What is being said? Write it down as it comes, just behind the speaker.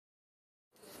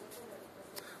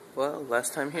Well,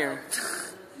 last time here.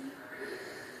 Oh,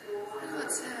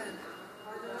 that's sad.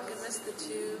 I missed the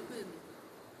tube, and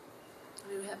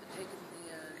we haven't taken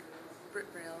the brick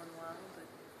rail in a while, but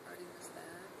already missed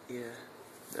that. Yeah,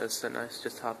 that was so nice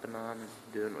just hopping on and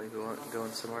doing what you want,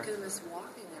 going somewhere. Could have missed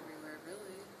walking everywhere,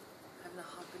 really. Having to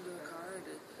hop into a car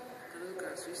to go to the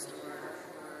grocery store,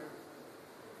 or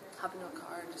hop into a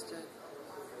car just to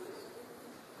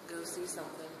go see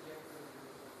something.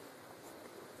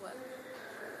 What?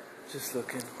 Just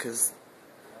looking, because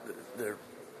their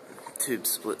tube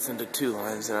splits into 2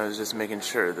 lines, and I was just making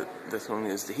sure that this one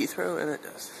is to Heathrow, and it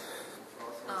does.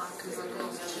 Because it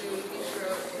goes to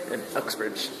Earl And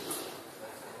Uxbridge.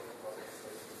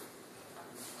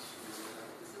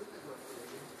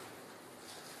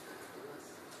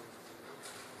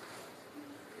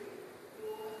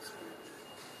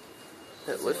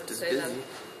 That lift is busy. That.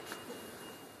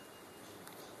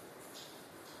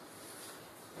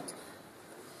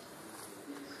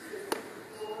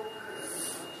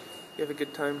 You have a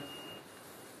good time?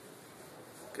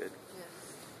 Good. Yes.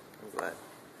 I'm glad.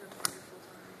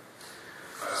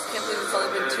 Just can't believe it's only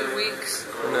been 2 weeks.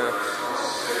 No.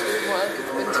 Well, it's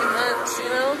been 2 months, you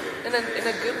know? In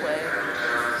a good way.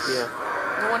 Yeah.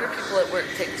 No wonder people at work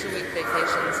take 2-week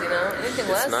vacations, you know? Anything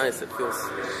less. It's nice. It feels...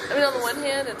 I mean, on the one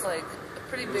hand, it's like a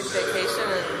pretty big vacation,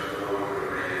 and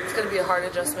it's going to be a hard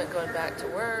adjustment going back to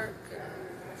work,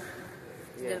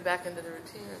 and getting back into the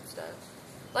routine and stuff.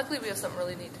 Luckily, we have something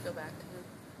really neat to go back to.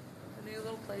 A new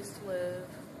little place to live.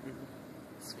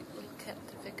 Sweet little cat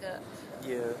to pick up.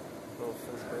 Yeah. Little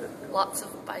fun bit. Lots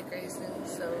of bike racing,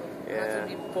 so we're not Yeah. going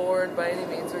to be bored by any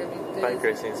means. We're going to be busy. Bike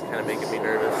racing is kind of making me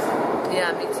nervous.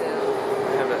 Yeah, me too.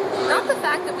 I haven't... Not the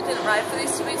fact that we didn't ride for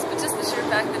these 2 weeks, but just the sheer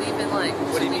fact that even like...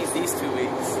 What do you mean these 2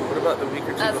 weeks? What about the week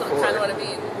or 2 That's before? kind of what I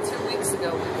mean. 2 weeks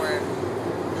ago we weren't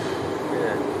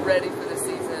ready for the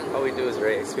season. All we do is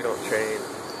race. We don't train.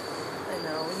 I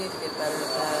know, we need to get better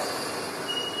at that.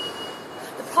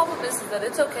 The problem is that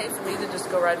it's okay for me to just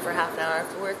go ride for half an hour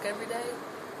after work every day.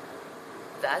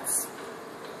 That's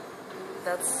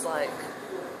like,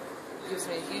 gives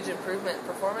me a huge improvement in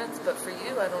performance, but for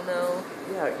you, I don't know.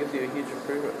 Yeah, it gives you a huge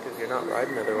improvement because you're not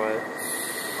riding otherwise.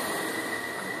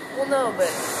 Well, no, but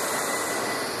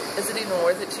is it even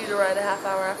worth it to you to ride a half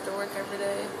hour after work every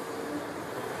day?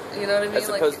 You know what I mean? As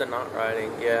opposed to not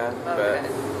riding, yeah, okay.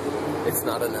 but it's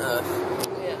not enough.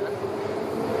 Yeah.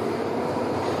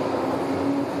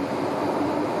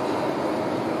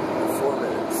 4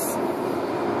 minutes.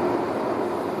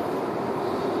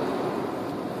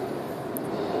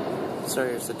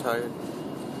 Sorry, you're so tired.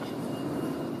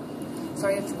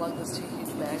 Sorry, I have to lug those 2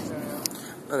 huge bags around.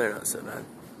 No, they're not so bad.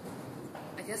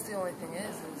 I guess the only thing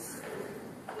is,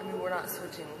 I mean, we're not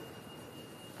switching.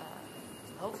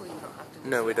 Hopefully we don't have to.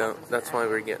 No, we don't. That's why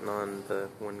we're getting on the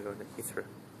one going to Heathrow.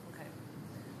 Okay.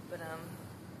 But,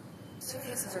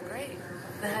 suitcases are great.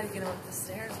 Then how do you get them up the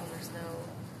stairs when there's no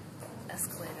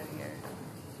escalator here?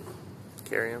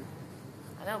 Carry them?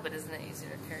 I know, but isn't it easier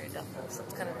to carry a duffel? So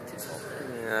it's kind of a twofold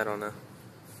thing. Yeah, I don't know.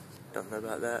 Don't know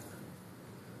about that.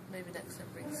 Maybe next time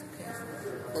bring suitcases.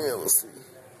 Yeah, we'll see.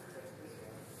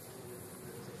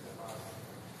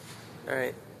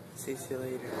 Alright, see you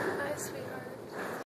later. Bye, sweetheart.